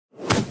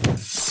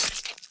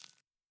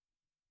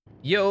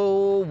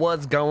Yo,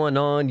 what's going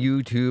on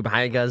YouTube? How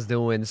you guys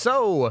doing?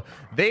 So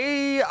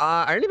they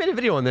I already made a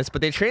video on this,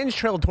 but they changed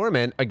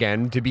Torment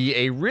again to be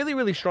a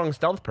really strong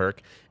stealth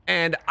perk,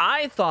 and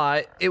I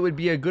thought it would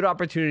be a good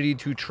opportunity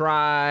to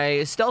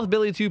try Stealth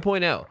Billy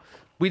 2.0.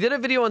 We did a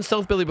video on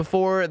Stealth Billy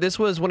before. This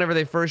was whenever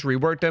they first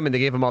reworked him and they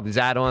gave him all these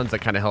add-ons that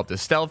kind of helped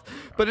his stealth,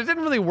 but it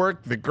didn't really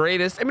work the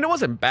greatest. I mean, it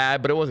wasn't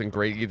bad, but it wasn't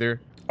great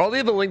either. I'll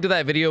leave a link to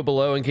that video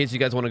below in case you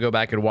guys want to go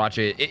back and watch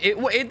it.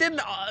 It didn't,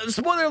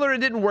 spoiler alert, it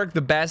didn't work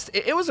the best.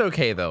 It was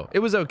okay though. It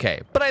was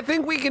okay. But I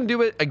think we can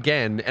do it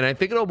again, and I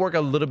think it'll work a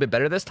little bit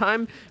better this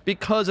time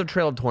because of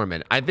Trail of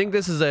Torment. I think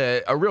this is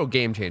a real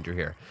game changer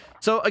here.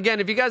 So again,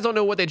 if you guys don't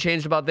know what they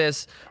changed about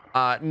this,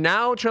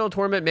 now Trail of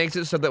Torment makes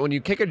it so that when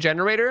you kick a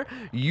generator,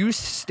 you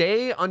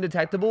stay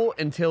undetectable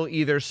until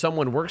either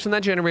someone works in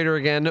that generator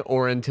again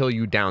or until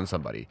you down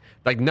somebody.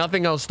 Like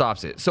nothing else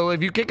stops it. So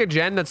if you kick a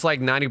gen that's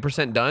like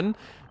 90% done,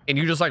 and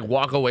you just like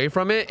walk away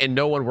from it and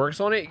no one works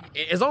on it,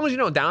 as long as you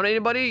don't down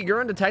anybody, you're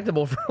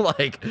undetectable for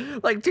like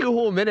 2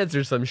 whole minutes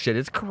or some shit.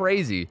 It's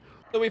crazy.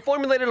 So we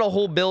formulated a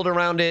whole build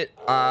around it.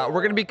 We're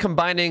going to be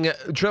combining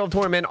Trail of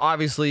Torment,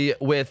 obviously,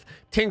 with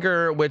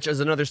Tinker, which is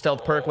another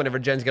stealth perk whenever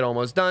gens get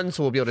almost done,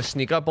 so we'll be able to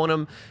sneak up on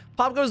them.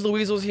 Pop Goes the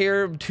Weasel's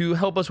here to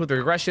help us with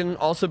regression,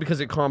 also because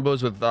it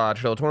combos with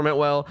Trail of Torment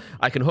well.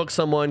 I can hook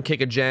someone,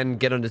 kick a gen,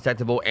 get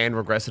undetectable, and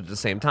regress it at the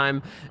same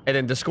time. And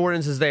then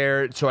Discordance is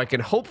there, so I can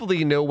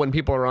hopefully know when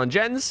people are on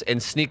gens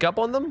and sneak up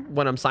on them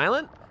when I'm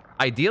silent.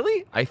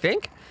 Ideally, I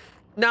think.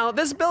 Now,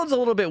 this build's a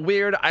little bit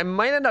weird. I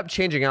might end up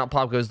changing out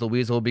Pop Goes the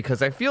Weasel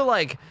because I feel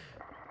like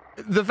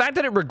the fact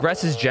that it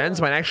regresses gens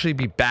might actually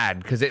be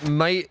bad because it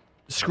might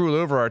screw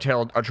over our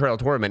Trail of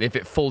Torment if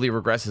it fully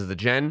regresses the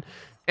gen.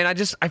 And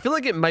I feel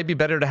like it might be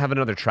better to have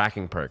another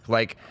tracking perk.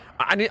 Like,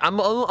 I'm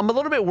a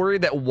little bit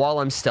worried that while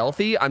I'm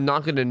stealthy, I'm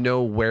not going to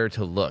know where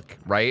to look,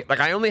 right? Like,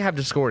 I only have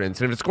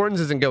Discordance, and if Discordance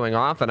isn't going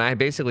off, then I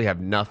basically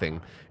have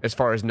nothing as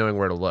far as knowing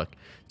where to look.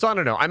 So I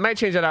don't know. I might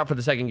change that out for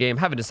the second game.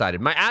 Haven't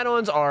decided. My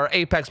add-ons are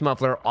Apex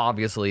Muffler,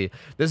 obviously.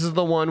 This is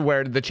the one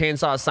where the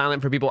chainsaw is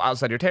silent for people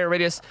outside your terror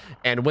radius,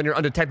 and when you're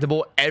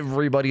undetectable,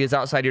 everybody is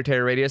outside your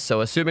terror radius.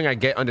 So assuming I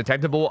get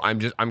undetectable,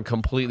 I'm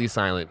completely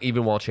silent,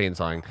 even while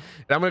chainsawing. And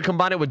I'm going to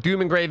combine it with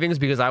Doom Engravings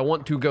because I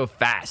want to go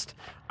fast.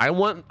 I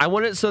want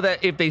it so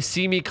that if they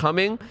see me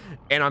coming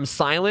and I'm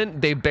silent,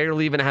 they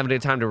barely even have any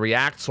time to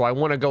react. So I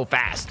want to go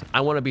fast.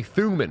 I want to be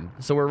Thuman.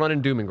 So we're running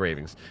Doom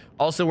Engravings.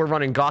 Also, we're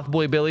running Goth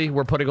Boy Billy.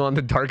 We're putting on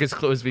the darkest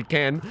clothes we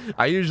can.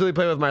 I usually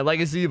play with my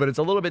Legacy, but it's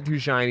a little bit too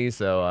shiny.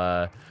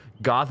 So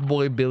Goth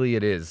Boy Billy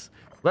it is.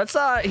 Let's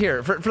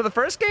here for the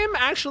first game.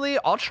 Actually,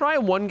 I'll try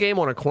one game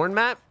on a corn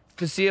map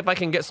to see if I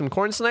can get some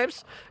corn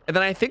snipes, and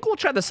then I think we'll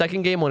try the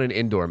second game on an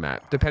indoor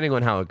map, depending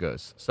on how it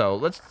goes. So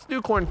let's do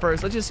corn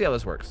first. Let's just see how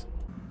this works.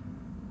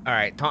 All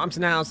right,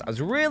 Thompson House. I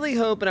was really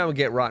hoping I would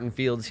get Rotten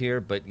Fields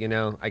here, but, you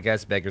know, I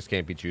guess beggars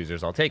can't be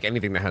choosers. I'll take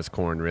anything that has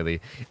corn,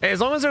 really.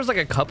 As long as there's, like,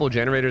 a couple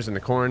generators in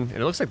the corn, and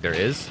it looks like there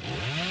is.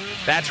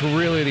 That's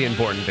really the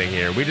important thing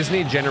here. We just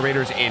need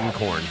generators in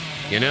corn,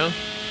 you know?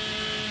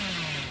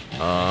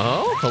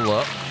 Oh,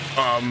 hello.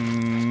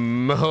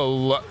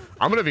 Hello.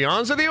 I'm going to be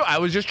honest with you. I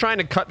was just trying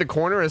to cut the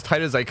corner as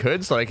tight as I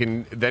could so I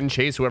can then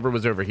chase whoever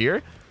was over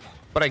here.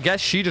 But I guess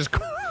she just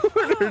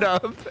cornered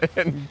up,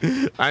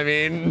 and I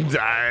mean,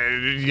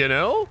 you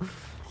know,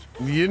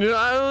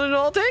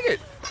 I'll take it.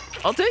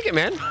 I'll take it,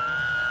 man.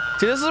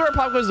 See, this is where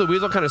Pop Goes the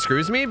Weasel kind of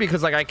screws me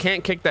because, like, I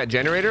can't kick that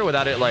generator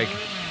without it, like,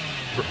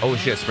 oh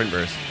shit, sprint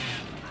burst.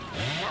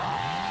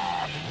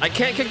 I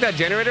can't kick that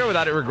generator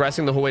without it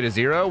regressing the whole way to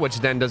 0,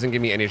 which then doesn't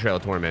give me any Trail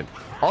of Torment.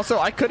 Also,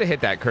 I could have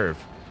hit that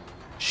curve.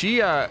 She,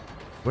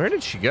 where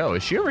did she go?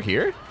 Is she over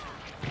here?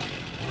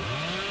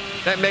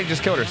 That Meg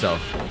just killed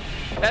herself.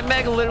 That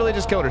Meg literally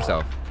just killed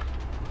herself.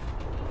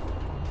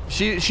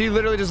 She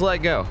literally just let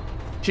go.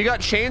 She got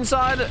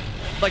chainsawed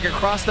like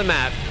across the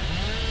map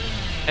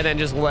and then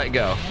just let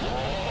go.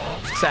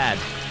 Sad.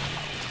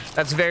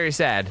 That's very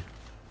sad.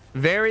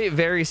 Very,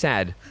 very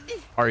sad.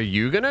 Are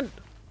you gonna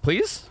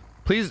please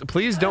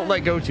don't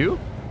let go too?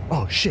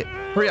 Oh shit.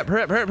 Hurry up.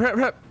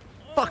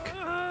 Fuck.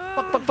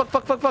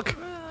 Fuck.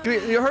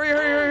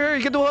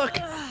 Hurry. Get the hook.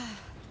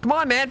 Come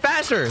on, man.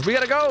 Faster. We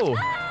gotta go.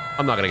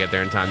 I'm not gonna get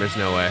there in time. There's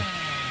no way.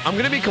 I'm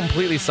gonna be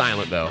completely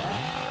silent though.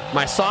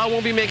 My saw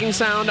won't be making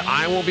sound.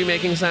 I won't be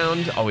making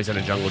sound. Oh, he's in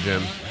a jungle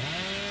gym.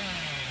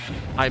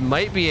 I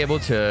might be able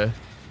to.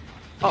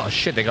 Oh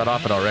shit, they got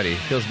off it already.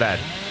 Feels bad.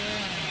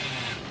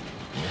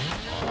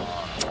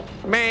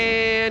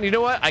 Man, you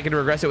know what? I can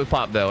regress it with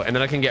Pop though, and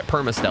then I can get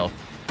perma stealth.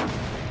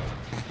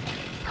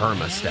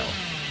 Perma stealth.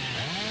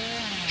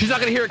 She's not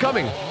gonna hear it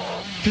coming.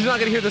 She's not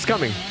gonna hear this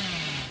coming.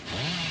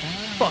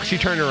 Fuck, she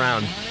turned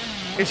around.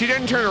 If she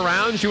didn't turn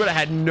around, she would have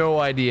had no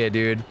idea,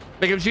 dude.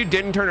 Like, if she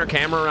didn't turn her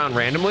camera around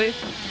randomly,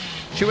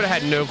 she would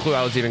have had no clue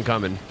I was even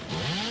coming.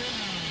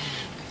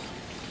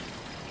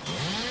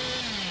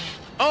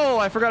 Oh,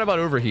 I forgot about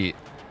overheat.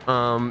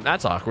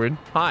 That's awkward.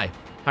 Hi,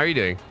 how are you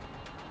doing?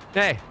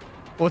 Hey,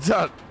 what's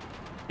up?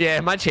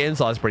 Yeah, my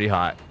chainsaw is pretty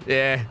hot.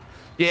 Yeah,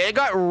 it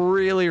got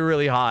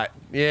really hot.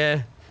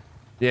 Yeah,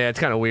 it's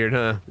kind of weird,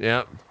 huh?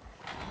 Yep.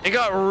 It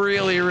got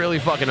really, really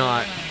fucking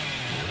hot.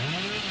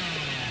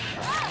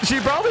 She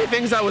probably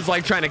thinks I was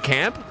like trying to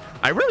camp.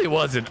 I really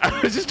wasn't.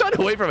 I was just trying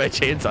to wait for my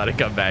chainsaw to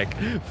come back.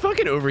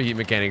 Fucking overheat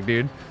mechanic,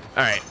 dude.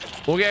 All right,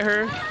 we'll get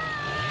her.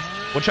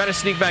 We'll try to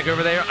sneak back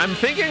over there. I'm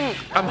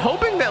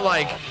hoping that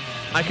like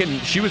I can,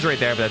 she was right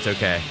there, but that's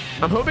okay.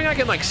 I'm hoping I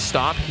can like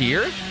stop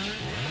here.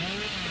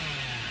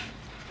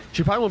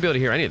 She probably won't be able to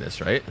hear any of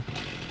this, right?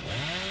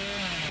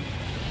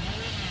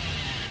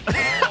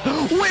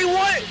 Wait,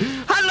 what?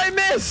 How did I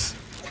miss?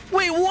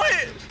 Wait,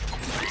 what?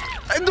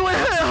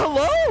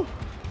 Hello?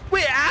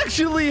 Wait,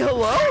 actually,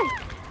 hello?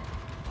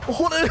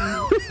 Hold on.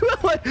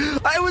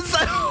 I was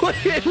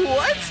wait,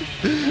 what?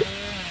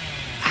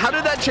 How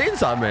did that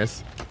chainsaw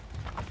miss?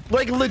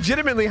 Like,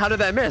 legitimately, how did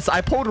that miss?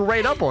 I pulled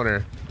right up on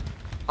her.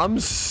 I'm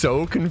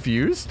so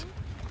confused.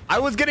 I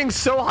was getting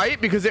so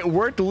hyped because it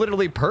worked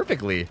literally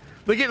perfectly.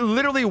 Like, it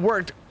literally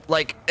worked,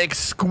 like,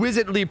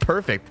 exquisitely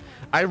perfect.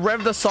 I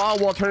revved the saw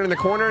while turning the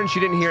corner, and she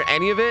didn't hear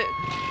any of it.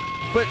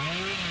 But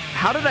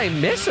how did I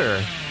miss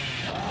her?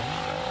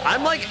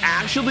 I'm, like,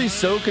 actually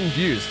so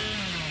confused.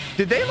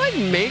 Did they, like,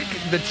 make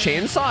the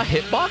chainsaw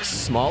hitbox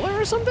smaller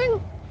or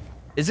something?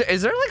 Is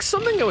there, like,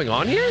 something going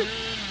on here?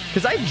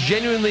 Because I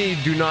genuinely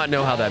do not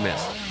know how that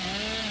missed.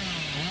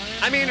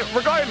 I mean,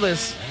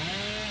 regardless,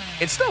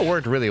 it still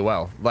worked really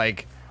well.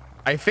 Like,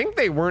 I think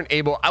they weren't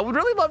able... I would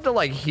really love to,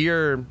 like,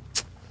 hear...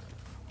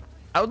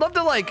 I would love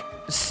to, like,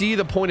 see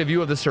the point of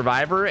view of the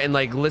survivor and,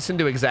 like, listen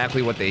to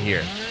exactly what they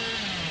hear.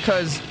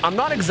 Because I'm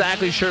not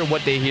exactly sure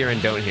what they hear and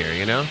don't hear,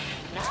 you know?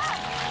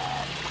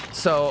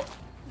 So,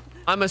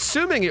 I'm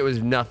assuming it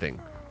was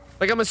nothing.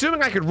 Like, I'm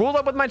assuming I could roll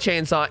up with my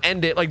chainsaw,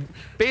 end it, like,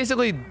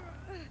 basically...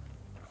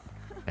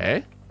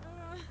 Hey?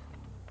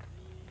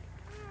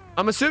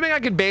 I'm assuming I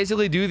could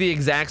basically do the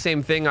exact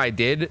same thing I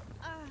did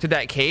to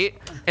that Kate,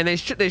 and they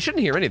shouldn't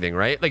hear anything,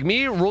 right? Like,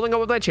 me rolling up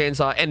with my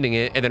chainsaw, ending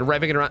it, and then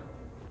revving it around...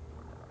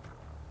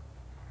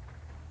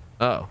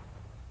 Oh.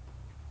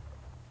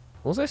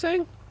 What was I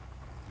saying?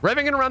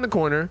 Revving it around the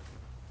corner,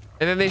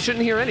 and then they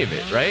shouldn't hear any of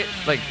it, right?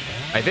 Like,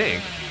 I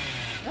think.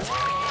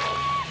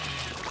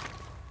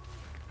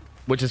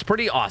 Which is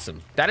pretty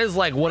awesome. That is,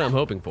 like, what I'm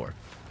hoping for.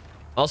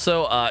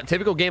 Also,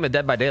 typical game of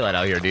Dead by Daylight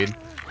out here, dude.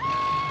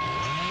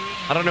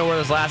 I don't know where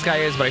this last guy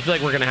is, but I feel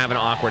like we're gonna have an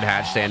awkward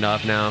hatch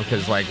standoff now,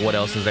 because, like, what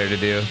else is there to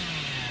do?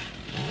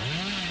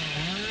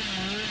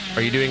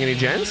 Are you doing any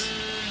gens?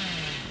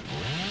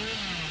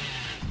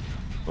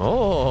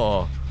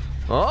 Oh,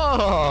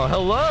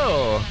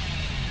 hello.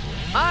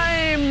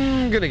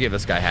 I'm gonna give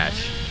this guy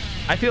hatch.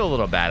 I feel a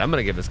little bad. I'm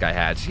gonna give this guy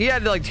hatch. He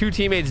had like 2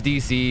 teammates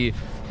DC.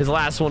 His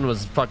last one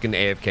was fucking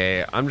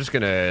AFK. I'm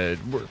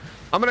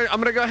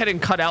gonna go ahead and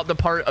cut out the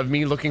part of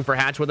me looking for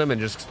hatch with him and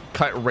just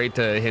cut right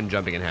to him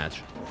jumping in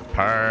hatch.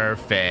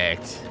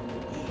 Perfect.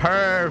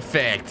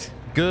 Perfect.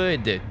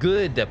 Good.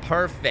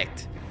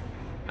 Perfect.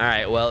 All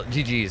right. Well,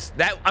 GG's.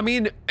 That, I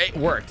mean, it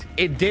worked.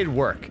 It did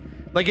work.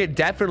 Like, it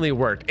definitely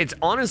worked. It's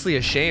honestly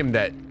a shame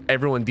that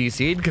everyone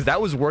DC'd because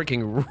that was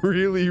working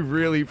really,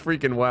 really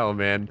freaking well,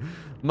 man.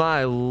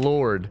 My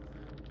lord.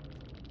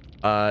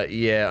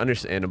 Yeah,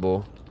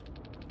 understandable.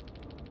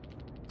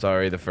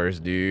 Sorry, the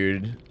first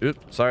dude.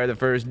 Oops, sorry, the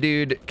first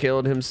dude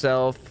killed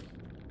himself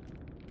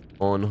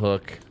on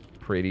hook.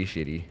 Pretty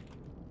shitty.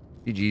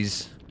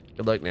 GG's.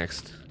 Good luck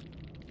next.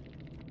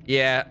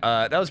 Yeah,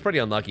 that was pretty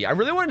unlucky. I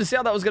really wanted to see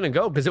how that was gonna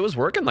go because it was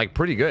working like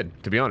pretty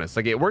good, to be honest.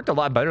 Like, it worked a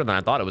lot better than I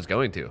thought it was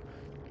going to.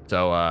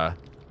 So,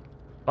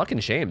 fucking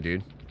shame,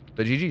 dude.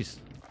 But GG's.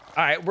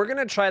 All right, we're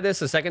gonna try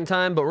this a second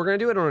time, but we're gonna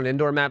do it on an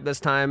indoor map this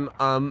time.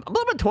 I'm a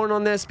little bit torn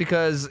on this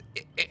because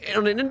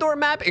on an indoor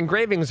map,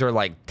 engravings are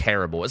like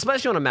terrible,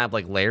 especially on a map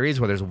like Larry's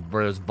where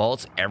there's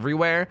vaults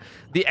everywhere.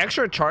 The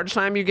extra charge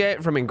time you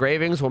get from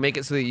engravings will make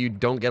it so that you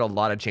don't get a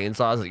lot of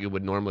chainsaws that you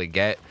would normally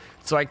get.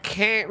 So I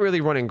can't really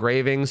run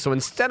engravings. So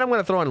instead, I'm going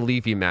to throw on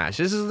leafy mash.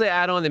 This is the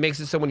add-on that makes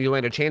it so when you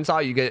land a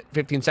chainsaw, you get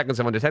 15 seconds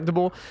of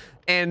undetectable.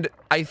 And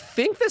I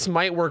think this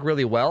might work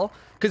really well.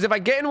 Because if I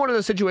get in one of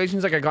those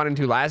situations like I got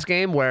into last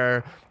game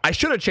where I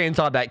should have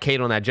chainsawed that Kate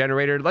on that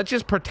generator, let's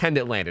just pretend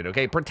it landed,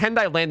 okay? Pretend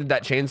I landed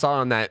that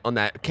chainsaw on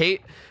that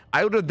Kate.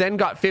 I would have then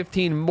got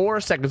 15 more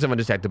seconds of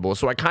undetectable.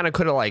 So I kind of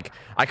could have like,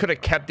 I could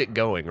have kept it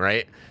going,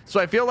 right? So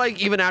I feel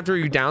like even after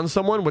you down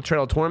someone with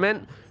Trail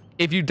Torment,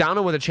 if you down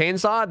him with a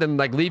chainsaw, then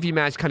like leafy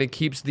match kind of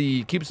keeps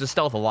the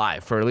stealth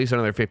alive for at least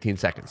another 15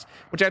 seconds,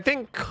 which I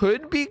think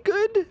could be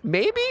good,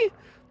 maybe.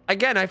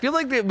 Again, I feel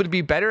like it would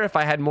be better if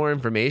I had more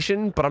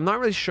information, but I'm not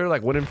really sure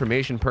like what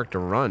information perk to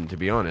run, to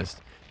be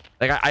honest.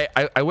 Like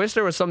I wish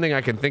there was something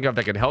I could think of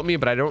that could help me,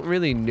 but I don't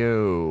really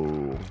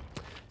know.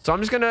 So I'm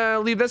just gonna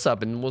leave this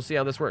up and we'll see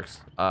how this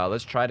works.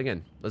 Let's try it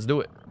again. Let's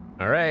do it.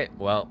 All right.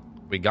 Well,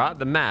 we got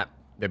the map.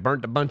 They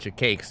burnt a bunch of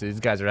cakes. These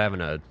guys are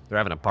having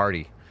a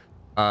party.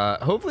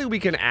 Hopefully we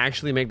can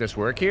actually make this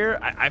work here.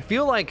 I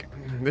feel like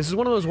this is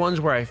one of those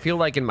ones where I feel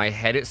like in my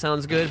head it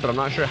sounds good, but I'm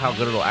not sure how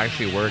good it'll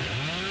actually work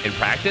in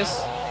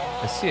practice.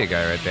 I see a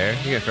guy right there.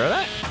 You gonna throw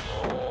that?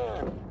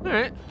 All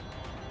right.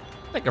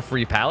 Like a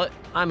free pallet.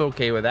 I'm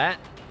okay with that.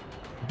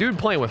 Dude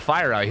playing with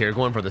fire out here,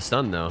 going for the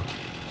stun though.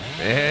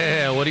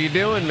 Yeah, what are you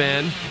doing,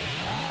 man?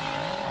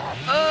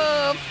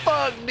 Oh,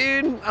 fuck,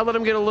 dude. I let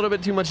him get a little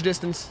bit too much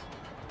distance.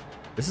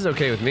 This is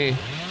okay with me.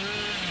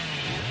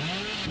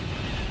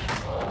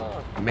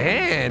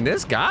 Man,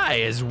 this guy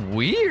is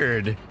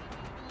weird.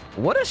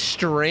 What a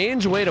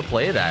strange way to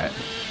play that.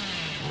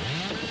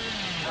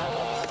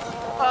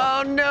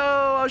 Oh no,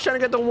 I was trying to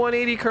get the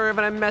 180 curve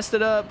and I messed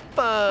it up.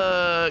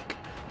 Fuck.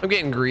 I'm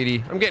getting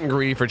greedy. I'm getting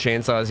greedy for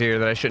chainsaws here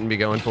that I shouldn't be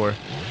going for.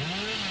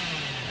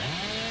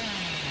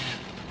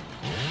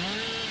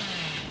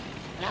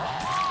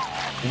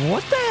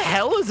 What the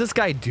hell is this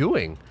guy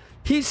doing?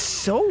 He's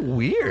so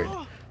weird.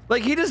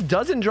 Like, he just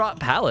doesn't drop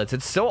pallets.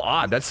 It's so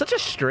odd. That's such a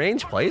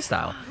strange play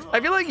style. I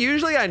feel like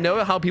usually I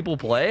know how people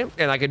play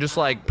and I can just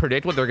like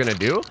predict what they're gonna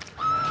do.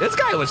 This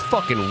guy was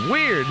fucking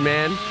weird,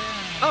 man.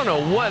 I don't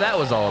know what that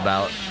was all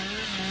about.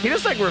 He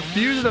just like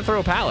refused to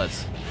throw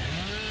pallets.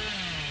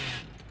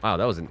 Wow,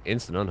 that was an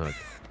instant unhook.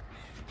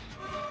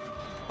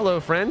 Hello,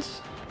 friends.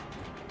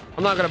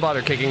 I'm not gonna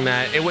bother kicking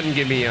that. It wouldn't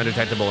give me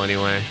undetectable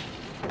anyway.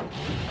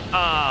 Oh,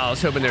 I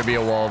was hoping there'd be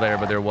a wall there,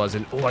 but there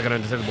wasn't. Oh, I got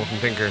undetectable from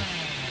Tinker.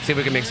 See if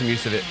we can make some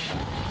use of it.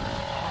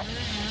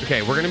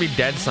 Okay, we're gonna be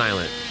dead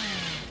silent.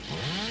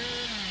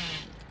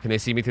 Can they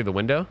see me through the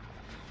window?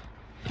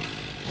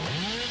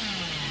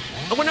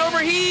 I went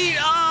overheat!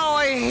 Oh,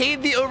 I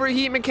hate the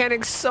overheat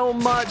mechanics so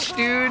much,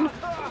 dude.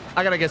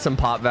 I gotta get some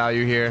pop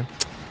value here.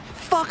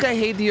 Fuck, I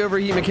hate the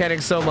overheat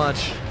mechanics so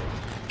much.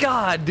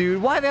 God,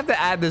 dude, why do they have to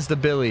add this to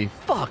Billy?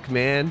 Fuck,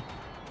 man.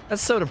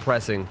 That's so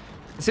depressing.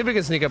 Let's see if we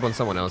can sneak up on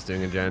someone else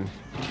doing a gen.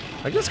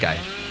 Like this guy.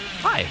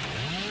 Hi.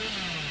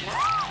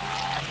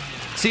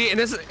 See, and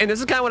this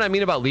is kind of what I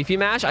mean about leafy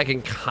mash. I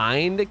can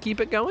kind of keep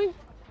it going.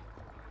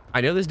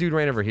 I know this dude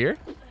ran over here.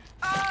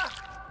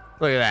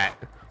 Look at that.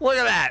 Look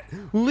at that.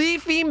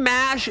 Leafy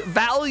mash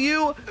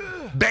value,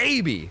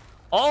 baby.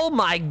 Oh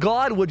my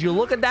God, would you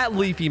look at that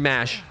leafy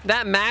mash.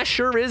 That mash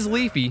sure is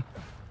leafy.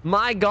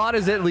 My God,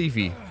 is it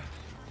leafy.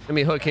 Let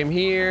me hook him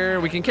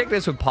here. We can kick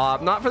this with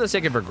pop, not for the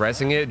sake of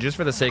regressing it, just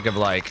for the sake of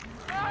like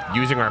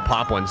using our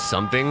pop on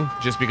something,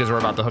 just because we're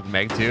about to hook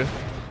Meg too.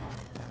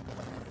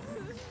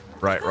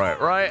 Right.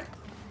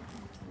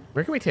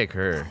 Where can we take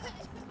her?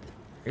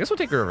 I guess we'll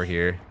take her over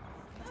here.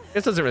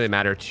 This doesn't really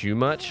matter too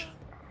much.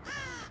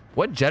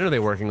 What gen are they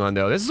working on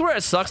though? This is where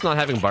it sucks not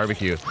having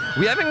barbecue.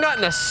 We haven't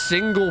gotten a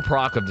single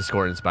proc of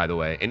discordance, by the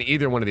way, in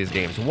either one of these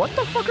games. What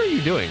the fuck are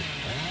you doing?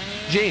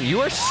 Jane,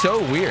 you are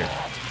so weird.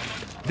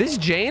 This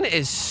Jane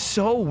is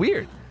so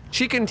weird.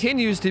 She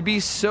continues to be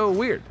so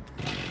weird.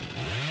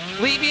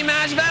 Leafy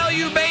mash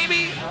value,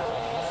 baby.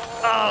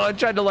 Oh, I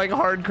tried to like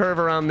hard curve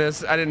around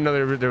this. I didn't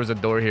know there was a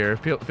door here.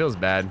 Feels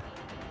bad.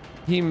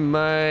 He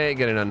might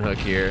get an unhook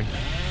here.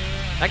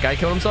 That guy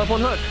killed himself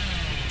on hook.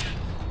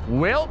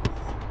 Welp.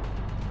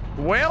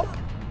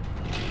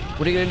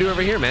 What are you gonna do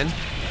over here, man?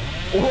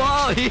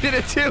 Whoa, he did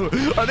it too.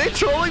 Are they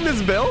trolling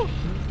this bill?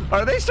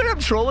 Are they straight up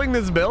trolling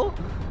this bill?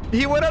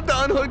 He went up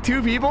to unhook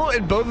two people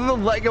and both of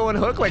them let go and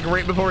hook like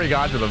right before he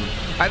got to them.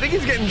 I think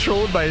he's getting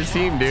trolled by his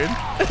team, dude.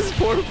 This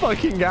poor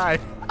fucking guy.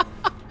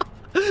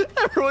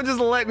 Everyone just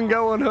letting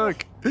go and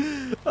hook.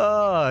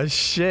 Oh,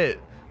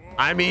 shit.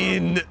 I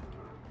mean,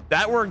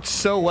 that worked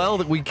so well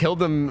that we killed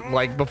them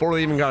like before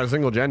we even got a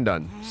single gen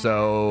done.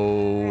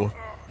 So,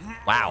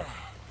 wow.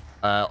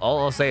 All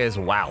I'll say is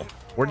wow.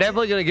 We're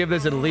definitely going to give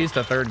this at least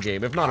a third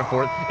game, if not a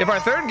fourth. If our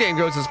third game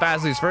goes as fast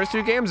as these first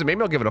two games, then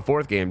maybe I'll give it a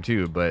fourth game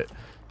too. But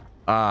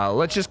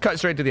let's just cut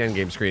straight to the end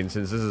game screen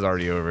since this is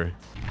already over.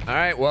 All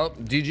right, well,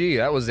 GG.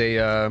 That was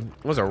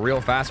a real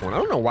fast one. I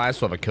don't know why I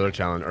still have a killer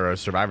challenge or a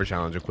survivor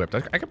challenge equipped.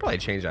 I could probably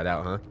change that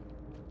out, huh?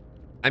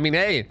 I mean,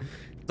 hey,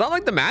 it's not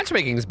like the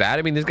matchmaking is bad.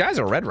 I mean, these guys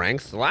are red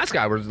ranks. The last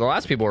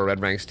people were red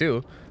ranks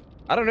too.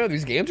 I don't know.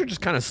 These games are just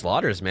kind of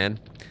slaughters, man.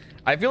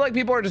 I feel like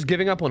people are just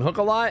giving up on hook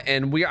a lot,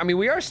 and we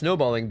are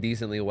snowballing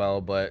decently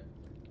well, but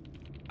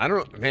I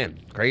don't know, man,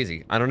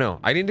 crazy. I don't know.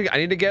 I need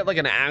to get like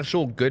an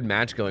actual good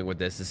match going with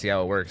this to see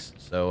how it works.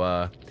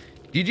 So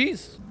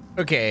GG's.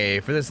 Okay,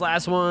 for this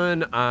last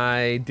one,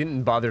 I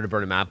didn't bother to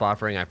burn a map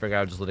offering. I figured I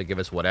would just let it give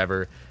us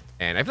whatever.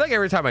 And I feel like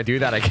every time I do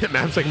that, I get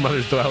maps like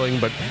Mother's Dwelling,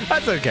 but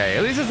that's okay.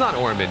 At least it's not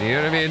Ormond, you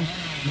know what I mean?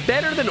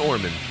 Better than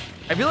Ormond.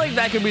 I feel like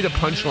that could be the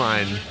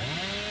punchline.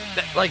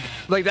 Like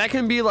that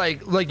can be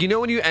like you know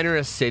when you enter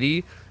a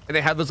city and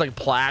they have those like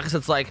plaques,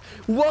 it's like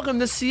welcome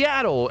to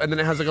Seattle, and then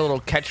it has like a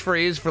little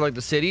catchphrase for like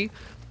the city.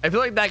 I feel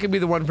like that could be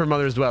the one for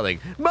Mother's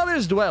Dwelling.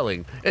 Mother's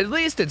Dwelling. At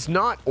least it's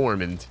not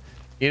Ormond.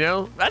 You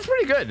know, that's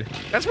pretty good.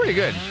 That's pretty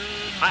good.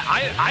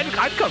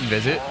 I'd come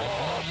visit.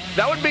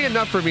 That would be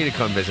enough for me to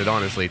come visit,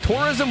 honestly.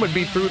 Tourism would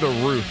be through the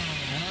roof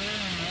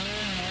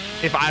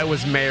if I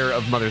was mayor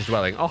of Mother's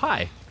Dwelling. Oh,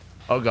 hi.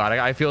 Oh God,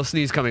 I feel a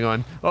sneeze coming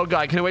on. Oh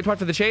God, can I wait for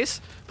the chase,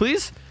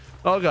 please?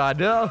 Oh God,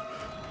 no.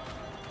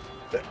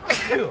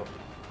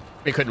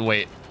 It couldn't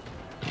wait.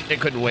 It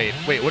couldn't wait.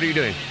 Wait, what are you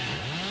doing?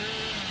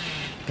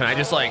 Can I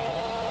just like...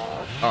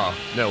 Oh,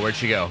 no, where'd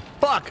she go?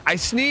 Fuck, I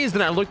sneezed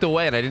and I looked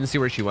away and I didn't see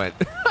where she went.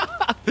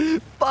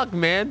 Fuck,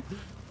 man.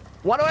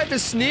 Why do I have to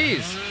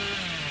sneeze?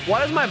 Why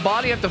does my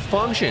body have to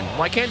function?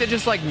 Why can't it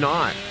just like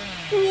not?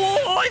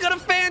 Whoa, I got a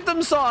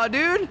phantom saw,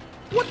 dude.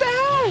 What the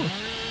hell?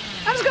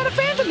 I just got a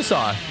phantom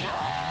saw.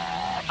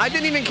 I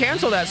didn't even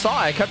cancel that saw.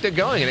 I kept it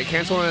going and it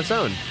canceled on its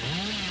own.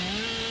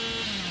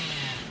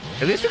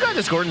 At least we got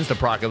Discordance to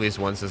proc at least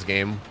once this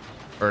game.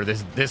 Or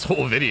this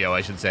whole video,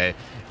 I should say.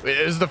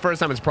 This is the first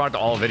time it's procced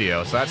all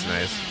video, so that's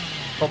nice.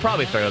 I'll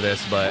probably throw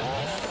this, but...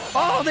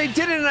 Oh, they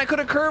did it and I could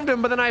have curved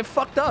him, but then I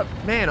fucked up.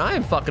 Man, I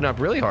am fucking up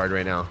really hard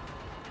right now.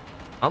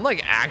 I'm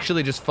like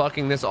actually just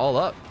fucking this all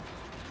up.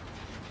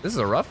 This is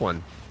a rough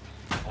one.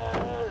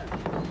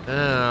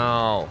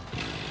 Oh.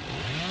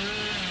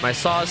 My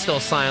saw is still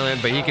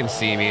silent, but he can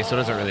see me, so it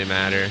doesn't really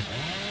matter.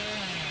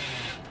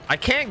 I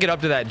can't get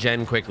up to that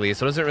gen quickly,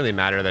 so it doesn't really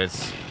matter that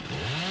it's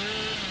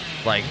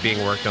like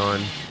being worked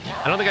on.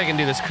 I don't think I can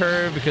do this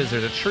curve because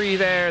there's a tree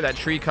there. That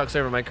tree cucks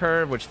over my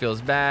curve, which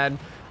feels bad.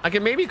 I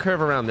can maybe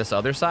curve around this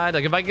other side.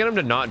 Like if I get him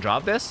to not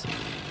drop this,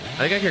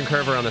 I think I can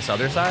curve around this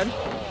other side.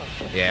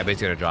 Yeah, but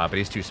he's gonna drop it.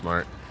 He's too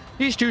smart.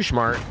 He's too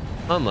smart.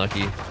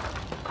 Unlucky.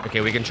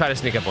 Okay, we can try to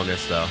sneak up on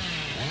this though.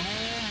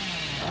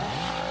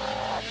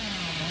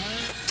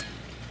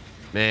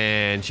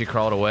 Man, she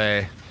crawled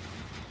away.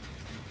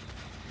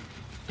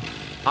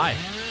 Hi.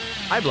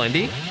 Hi,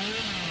 Blendy.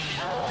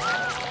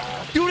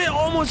 Dude, it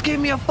almost gave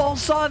me a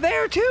false saw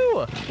there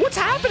too. What's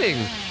happening?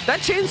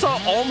 That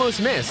chainsaw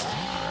almost missed.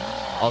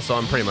 Also,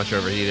 I'm pretty much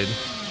overheated.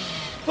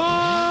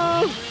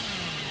 Oh!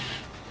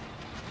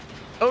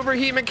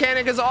 Overheat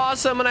mechanic is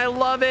awesome and I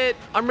love it.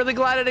 I'm really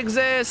glad it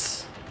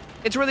exists.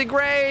 It's really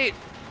great.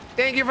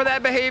 Thank you for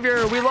that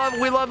behavior. We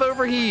love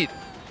overheat.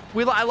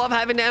 I love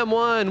having the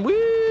M1.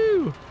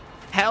 Woo!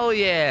 Hell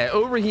yeah.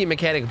 Overheat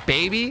mechanic,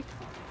 baby.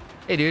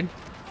 Hey, dude.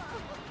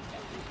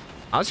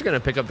 I was just gonna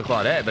pick up the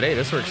Claudette, but hey,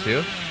 this works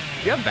too.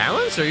 Do you have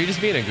balance or are you just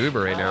being a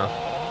goober right now?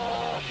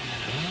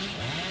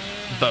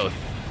 Both.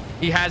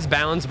 He has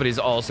balance, but he's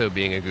also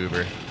being a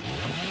goober.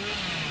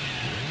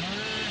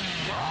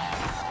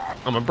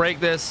 I'm gonna break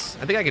this.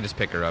 I think I can just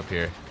pick her up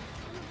here.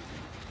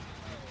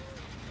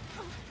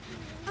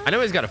 I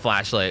know he's got a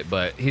flashlight,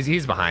 but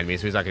he's behind me,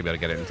 so he's not gonna be able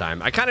to get it in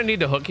time. I kind of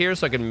need to hook here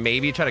so I can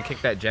maybe try to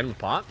kick that gen with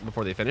Pop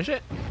before they finish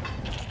it.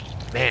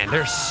 Man,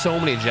 there's so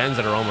many gens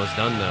that are almost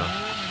done though.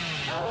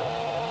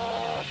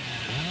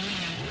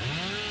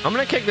 I'm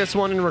gonna kick this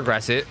one and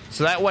regress it,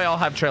 so that way I'll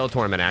have Trail of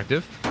Torment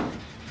active.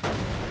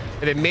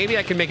 And then maybe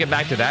I can make it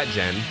back to that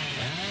gen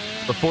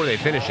before they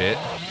finish it.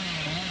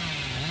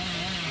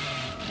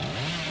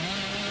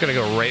 Gonna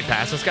go right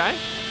past this guy.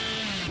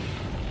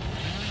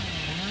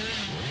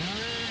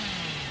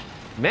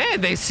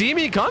 Man, they see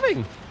me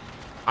coming.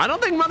 I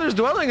don't think Mother's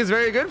Dwelling is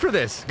very good for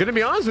this. Gonna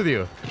be honest with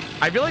you.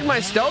 I feel like my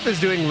stealth is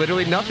doing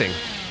literally nothing.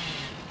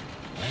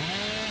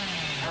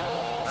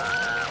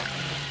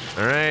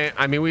 All right,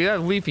 I mean, we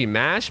have Leafy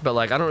Mash, but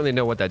like, I don't really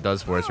know what that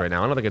does for us right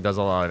now. I don't think it does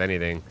a lot of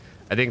anything.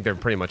 I think they're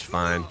pretty much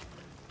fine.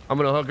 I'm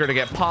gonna hook her to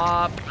get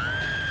Pop.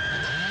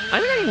 I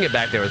think I can get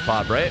back there with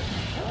Pop, right?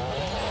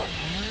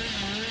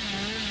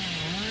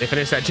 They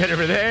finish that gen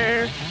over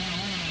there.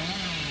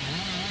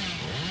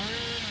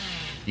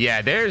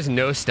 Yeah, there's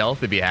no stealth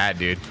to be had,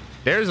 dude.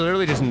 There's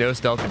literally just no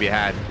stealth to be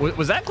had.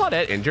 Was that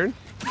Claudette injured?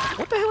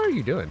 What the hell are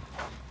you doing?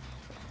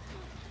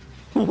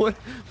 What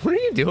are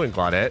you doing,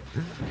 Claudette?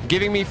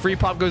 Giving me free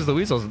Pop Goes the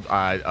Weasel's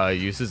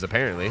uses,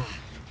 apparently.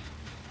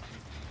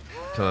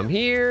 Come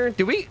here.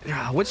 Do we...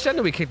 Which gen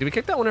did we kick? Did we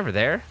kick that one over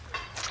there?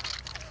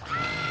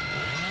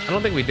 I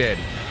don't think we did.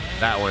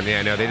 That one.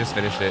 Yeah, no, they just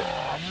finished it.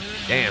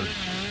 Damn.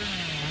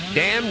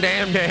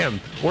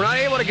 Damn. We're not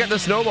able to get the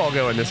snowball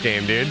going this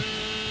game, dude.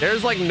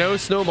 There's like no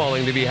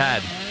snowballing to be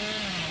had.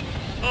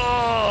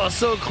 Oh,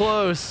 so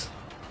close.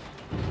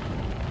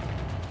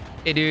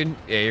 Hey, dude.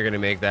 Yeah, you're gonna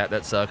make that.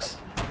 That sucks.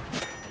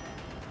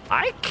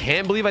 I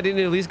can't believe I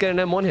didn't at least get an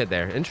M1 hit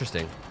there.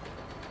 Interesting.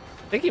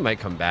 I think he might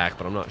come back,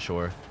 but I'm not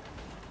sure.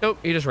 Nope,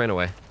 he just ran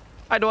away.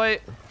 Hi,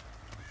 Dwight.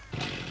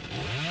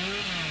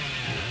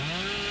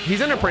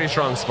 He's in a pretty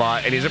strong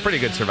spot, and he's a pretty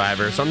good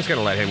survivor, so I'm just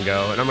gonna let him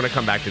go, and I'm gonna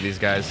come back to these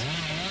guys.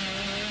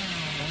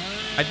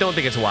 I don't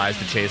think it's wise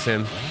to chase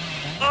him.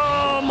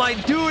 Oh, my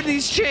dude,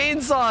 these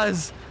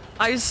chainsaws.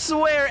 I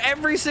swear,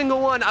 every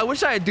single one. I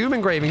wish I had Doom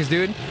Engravings,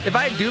 dude. If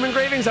I had Doom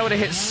Engravings, I would have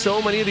hit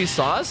so many of these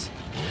saws.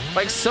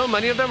 Like, so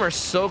many of them are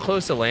so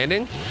close to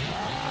landing.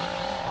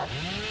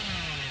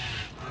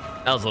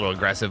 That was a little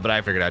aggressive, but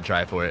I figured I'd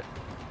try for it.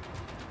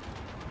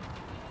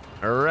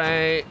 All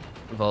right.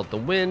 Vault the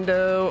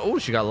window. Oh,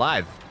 she got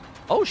live.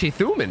 Oh, she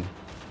thumbing.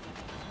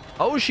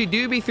 Oh, she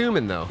do be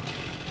thumbing, though.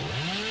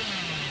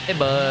 Hey,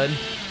 bud.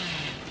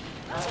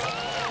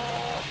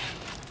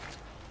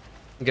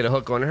 Get a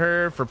hook on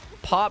her for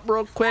Pop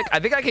real quick. I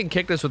think I can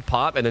kick this with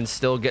Pop and then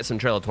still get some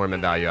Trail of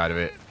Torment value out of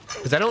it.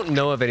 Because I don't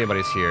know if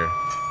anybody's here.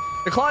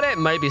 The Claudette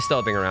might be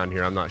stealthing around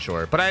here. I'm not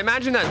sure. But I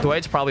imagine that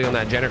Dwight's probably on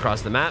that gen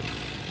across the map.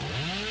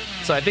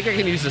 So I think I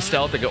can use the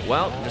stealth to go...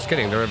 Well, just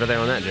kidding. They're over there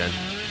on that gen.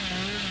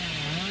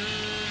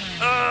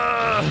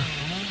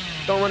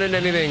 Don't run into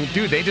anything.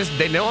 Dude,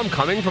 they know I'm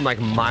coming from like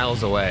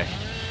miles away.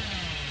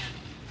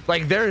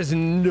 Like, there is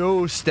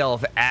no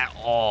stealth at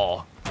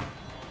all.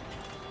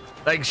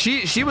 Like,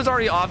 she was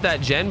already off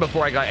that gen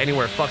before I got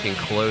anywhere fucking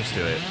close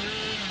to it.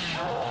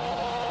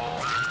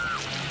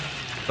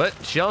 But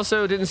she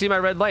also didn't see my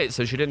red light,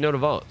 so she didn't know to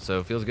vault. So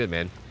it feels good,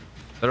 man.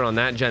 Put her on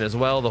that gen as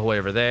well, the whole way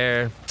over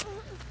there.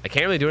 I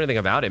can't really do anything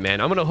about it, man.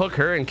 I'm gonna hook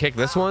her and kick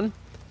this one.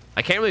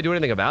 I can't really do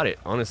anything about it,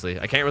 honestly.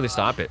 I can't really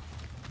stop it.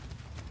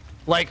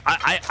 Like,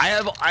 I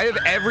have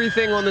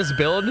everything on this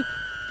build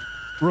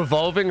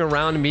revolving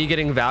around me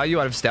getting value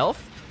out of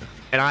stealth,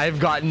 and I've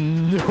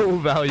gotten no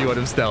value out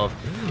of stealth.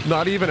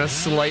 Not even a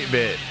slight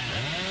bit.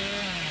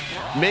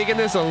 Making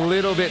this a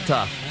little bit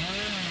tough.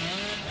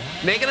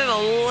 Making it a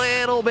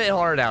little bit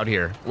hard out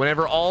here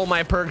whenever all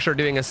my perks are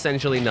doing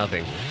essentially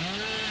nothing.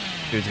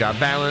 Dude's got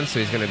balance, so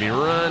he's gonna be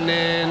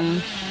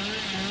running.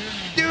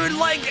 Dude,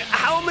 like,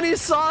 how many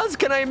saws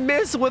can I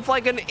miss with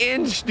like an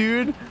inch,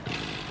 dude?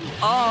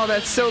 Oh,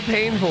 that's so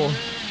painful.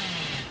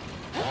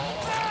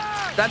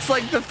 That's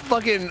like the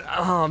fucking,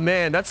 oh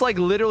man, that's like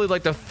literally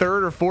like the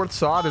third or fourth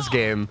saw this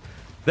game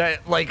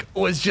that like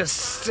was just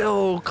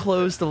so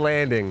close to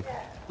landing.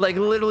 Like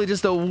literally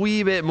just a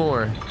wee bit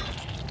more.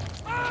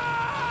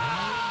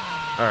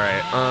 All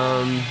right,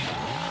 I'm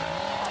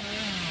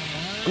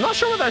not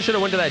sure whether I should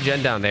have went to that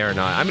gen down there or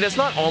not. I mean, it's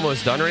not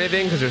almost done or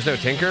anything because there's no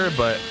tinker,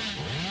 but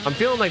I'm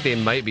feeling like they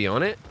might be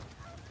on it.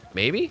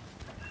 Maybe?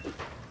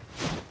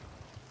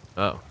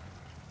 Oh.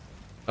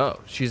 Oh,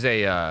 she's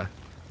a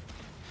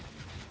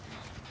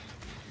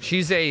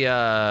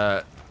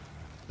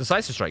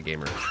decisive strike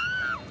gamer.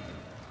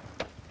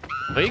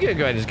 Oh, you can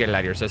go ahead and just get it out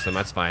of your system.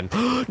 That's fine.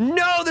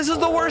 No, this is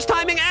the worst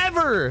timing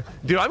ever.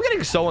 Dude, I'm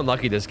getting so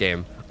unlucky this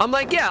game. I'm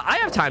like, yeah, I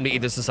have time to eat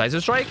this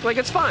decisive strike. Like,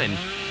 it's fine.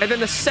 And then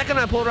the second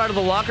I pull it out of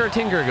the locker,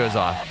 tinker goes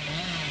off.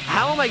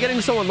 How am I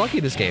getting so unlucky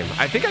this game?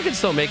 I think I can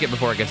still make it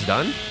before it gets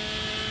done.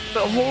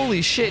 But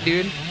holy shit,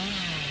 dude.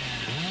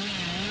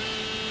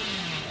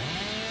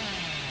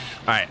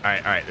 All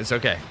right. It's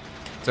okay.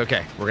 It's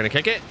okay. We're going to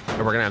kick it, and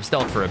we're going to have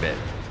stealth for a bit.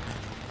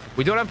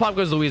 We don't have Pop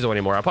Goes the Weasel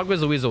anymore. Our Pop Goes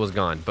the Weasel was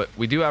gone, but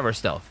we do have our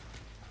stealth,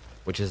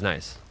 which is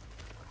nice.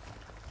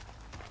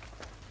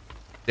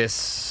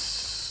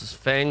 This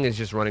Fang is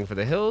just running for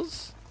the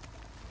hills.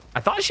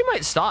 I thought she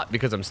might stop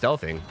because I'm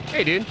stealthing.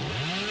 Hey, dude.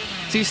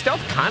 See,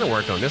 stealth kind of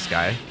worked on this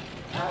guy.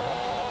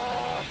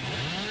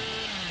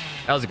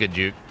 That was a good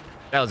juke.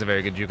 That was a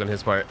very good juke on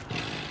his part.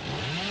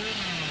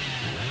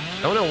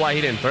 I don't know why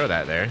he didn't throw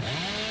that there.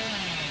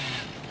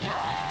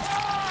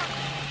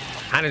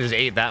 Kind of just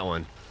ate that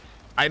one.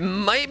 I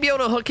might be able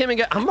to hook him and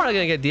get... I'm probably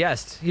going to get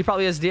DS'd. He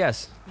probably has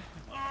DS.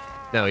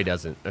 No, he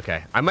doesn't.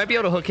 Okay. I might be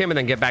able to hook him and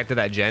then get back to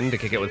that gen to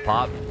kick it with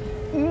Pop.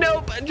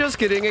 Nope. Just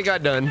kidding. It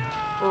got done.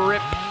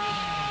 RIP.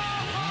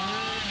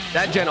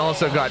 That gen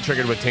also got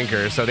triggered with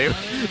Tinker, so they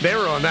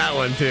were on that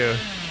one too.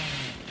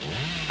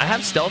 I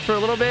have stealth for a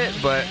little bit,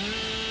 but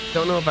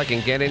don't know if I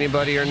can get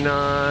anybody or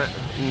not.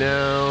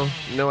 No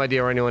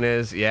idea where anyone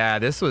is. Yeah,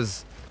 this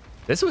was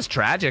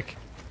tragic.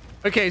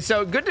 Okay,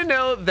 so good to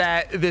know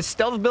that this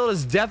stealth build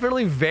is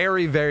definitely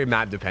very, very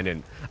map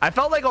dependent. I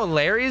felt like on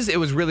Larry's it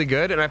was really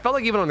good, and I felt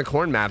like even on the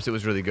corn maps it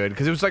was really good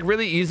because it was like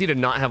really easy to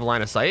not have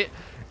line of sight.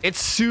 It's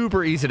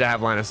super easy to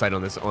have line of sight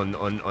on this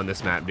on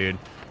this map, dude.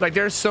 Like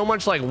there's so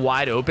much like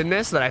wide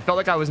openness that I felt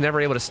like I was never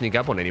able to sneak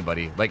up on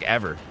anybody, like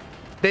ever.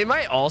 They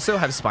might also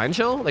have spine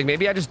chill. Like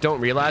maybe I just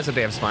don't realize that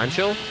they have spine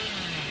chill.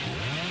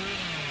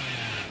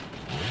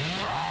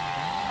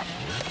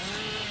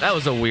 That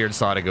was a weird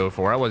saw to go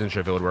for. I wasn't sure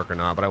if it would work or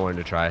not, but I wanted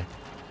to try.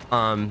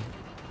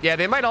 Yeah,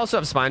 they might also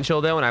have spine chill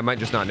though, and I might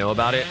just not know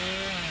about it.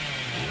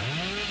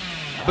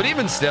 But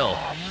even still,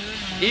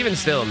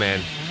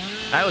 man,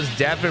 that was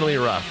definitely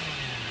rough.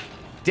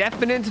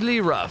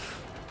 Definitely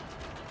rough.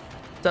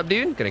 What's up,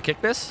 dude? Gonna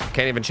kick this.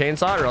 Can't even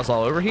chainsaw it or else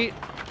I'll overheat.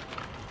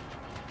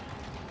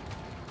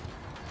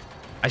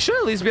 I should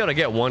at least be able to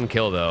get one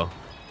kill though.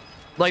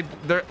 Like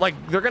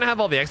they're gonna have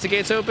all the exit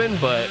gates open,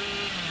 but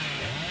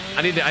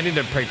I need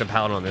to break the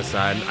pallet on this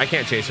side. I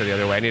can't chase her the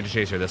other way. I need to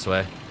chase her this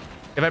way.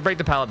 If I break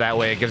the pallet that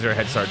way, it gives her a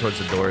head start towards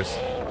the doors.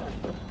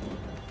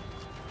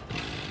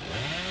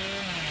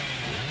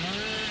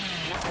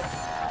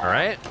 All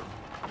right.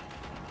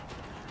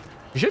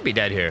 You should be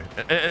dead here.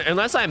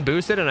 Unless I'm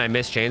boosted and I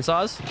miss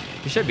chainsaws,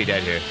 you should be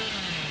dead here.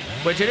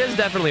 Which it is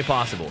definitely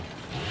possible.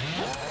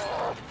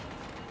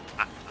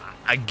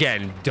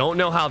 Again, don't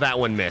know how that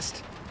one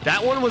missed.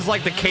 That one was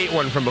like the Kate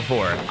one from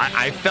before.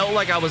 I felt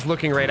like I was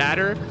looking right at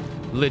her.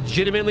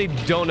 Legitimately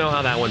don't know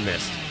how that one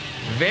missed.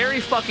 Very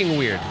fucking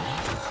weird.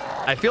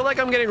 I feel like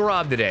I'm getting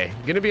robbed today.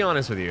 Gonna be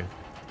honest with you.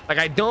 Like,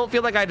 I don't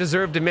feel like I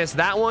deserve to miss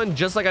that one,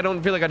 just like I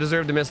don't feel like I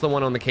deserve to miss the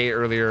one on the Kate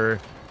earlier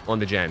on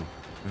the gen.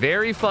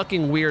 Very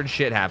fucking weird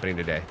shit happening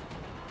today.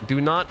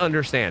 Do not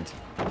understand.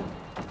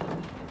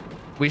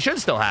 We should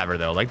still have her,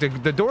 though. Like,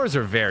 the doors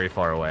are very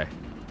far away.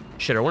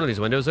 Shit, are one of these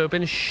windows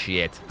open?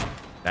 Shit.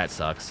 That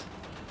sucks.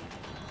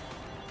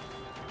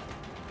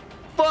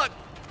 Fuck!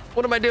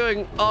 What am I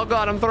doing? Oh,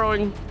 God, I'm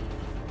throwing.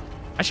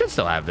 I should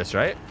still have this,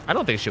 right? I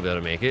don't think she'll be able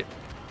to make it.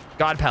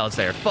 God pallet's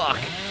there. Fuck.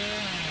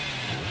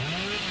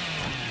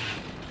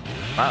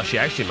 Wow, she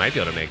actually might be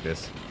able to make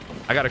this.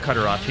 I gotta cut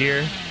her off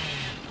here.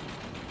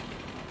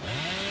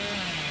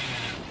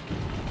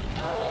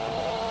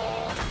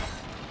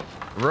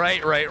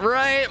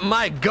 Right.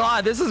 My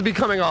God, this is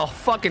becoming a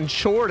fucking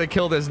chore to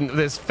kill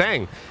this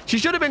Fang. She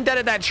should have been dead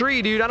at that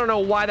tree, dude. I don't know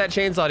why that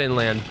chainsaw didn't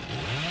land.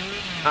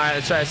 All right,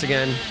 let's try this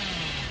again.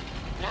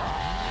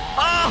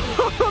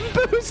 Oh,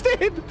 I'm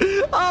boosted.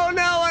 Oh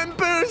no, I'm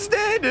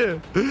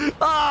boosted.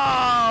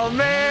 Oh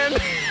man.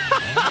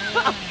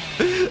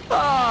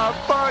 Oh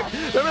fuck.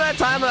 Remember that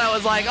time when I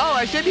was like, oh,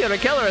 I should be able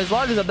to kill her as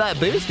long as I'm not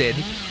boosted.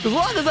 As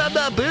long as I'm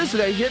not boosted,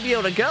 I should be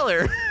able to kill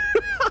her.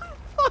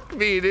 Fuck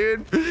me,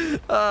 dude.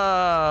 It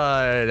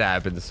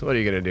happens. What are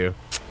you gonna do?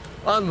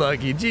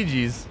 Unlucky.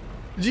 GG's.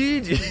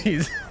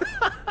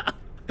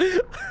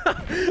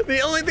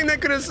 The only thing that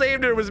could have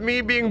saved her was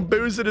me being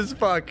boosted as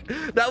fuck.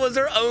 That was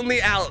her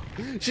only out.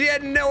 She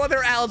had no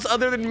other outs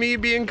other than me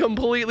being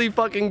completely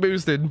fucking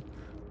boosted.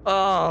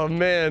 Oh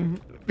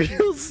man,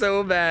 feels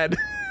so bad.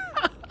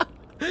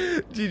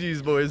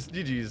 GG's, boys.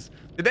 GG's.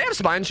 Did they have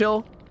spine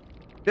chill?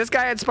 This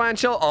guy had spine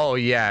chill? Oh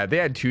yeah, they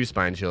had 2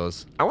 spine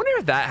chills. I wonder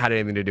if that had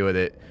anything to do with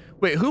it.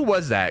 Wait, who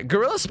was that?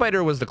 Gorilla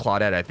Spider was the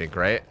Claudette, I think,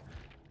 right?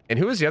 And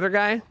who was the other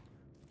guy?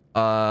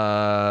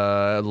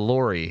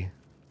 Lori.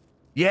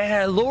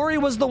 Yeah, Lori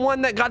was the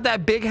one that got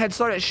that big head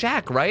start at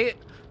Shaq, right?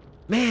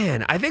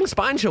 Man, I think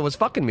Spine Chill was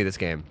fucking me this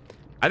game.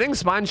 I think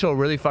Spine Chill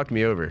really fucked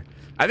me over.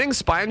 I think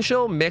Spine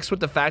Chill mixed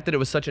with the fact that it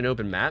was such an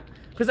open map.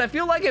 Because I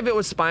feel like if it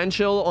was Spine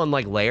Chill on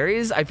like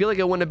Larry's, I feel like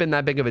it wouldn't have been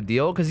that big of a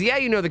deal. Because yeah,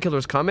 you know the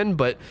killer's coming,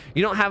 but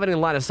you don't have any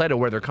line of sight of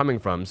where they're coming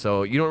from.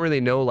 So you don't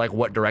really know like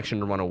what direction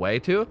to run away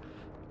to.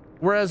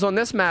 Whereas on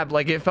this map,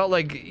 like it felt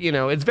like, you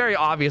know, it's very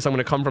obvious I'm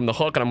going to come from the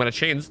hook and I'm going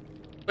to I'm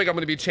going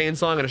to be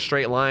chainsawing in a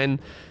straight line.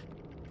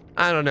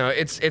 I don't know.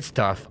 It's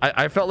tough.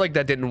 I felt like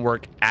that didn't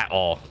work at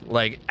all.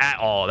 Like at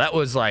all. That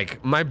was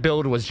like my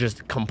build was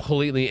just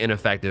completely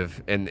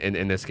ineffective in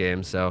this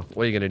game. So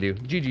what are you gonna do?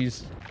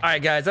 GG's. All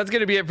right, guys, that's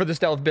gonna be it for the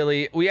Stealth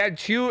Billy. We had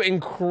 2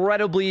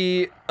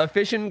 incredibly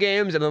efficient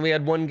games, and then we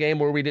had 1 game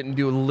where we didn't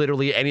do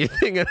literally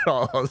anything at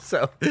all.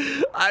 So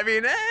I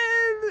mean,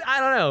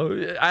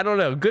 I don't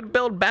know. Good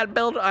build, bad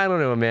build. I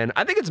don't know, man.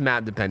 I think it's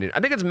map dependent.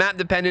 I think it's map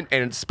dependent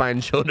and it's spine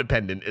chill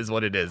dependent is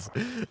what it is.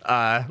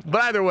 But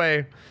either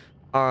way.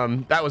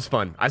 That was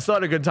fun. I still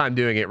had a good time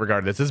doing it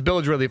regardless. This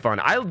build is really fun.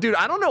 Dude,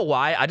 I don't know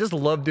why. I just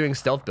love doing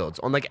stealth builds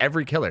on like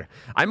every killer.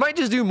 I might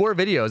just do more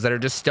videos that are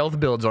just stealth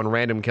builds on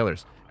random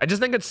killers. I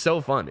just think it's so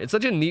fun. It's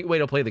such a neat way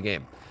to play the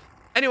game.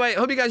 Anyway,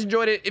 hope you guys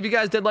enjoyed it. If you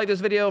guys did like this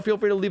video, feel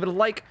free to leave it a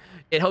like.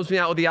 It helps me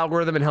out with the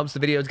algorithm and helps the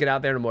videos get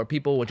out there to more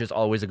people, which is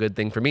always a good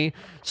thing for me.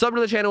 Sub to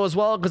the channel as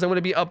well, because I'm going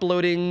to be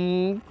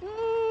uploading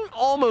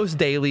almost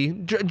daily,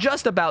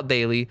 just about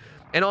daily.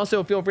 And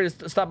also feel free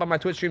to stop by my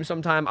Twitch stream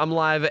sometime. I'm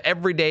live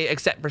every day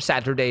except for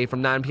Saturday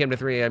from 9 p.m. to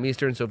 3 a.m.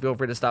 Eastern. So feel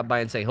free to stop by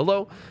and say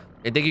hello.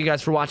 And thank you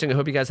guys for watching. I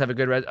hope you guys have a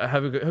good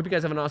hope you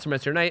guys have an awesome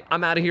rest of your night.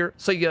 I'm out of here.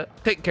 See ya.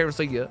 Take care.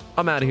 See ya.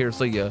 I'm out of here.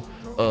 See ya.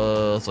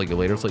 See you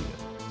later. See ya.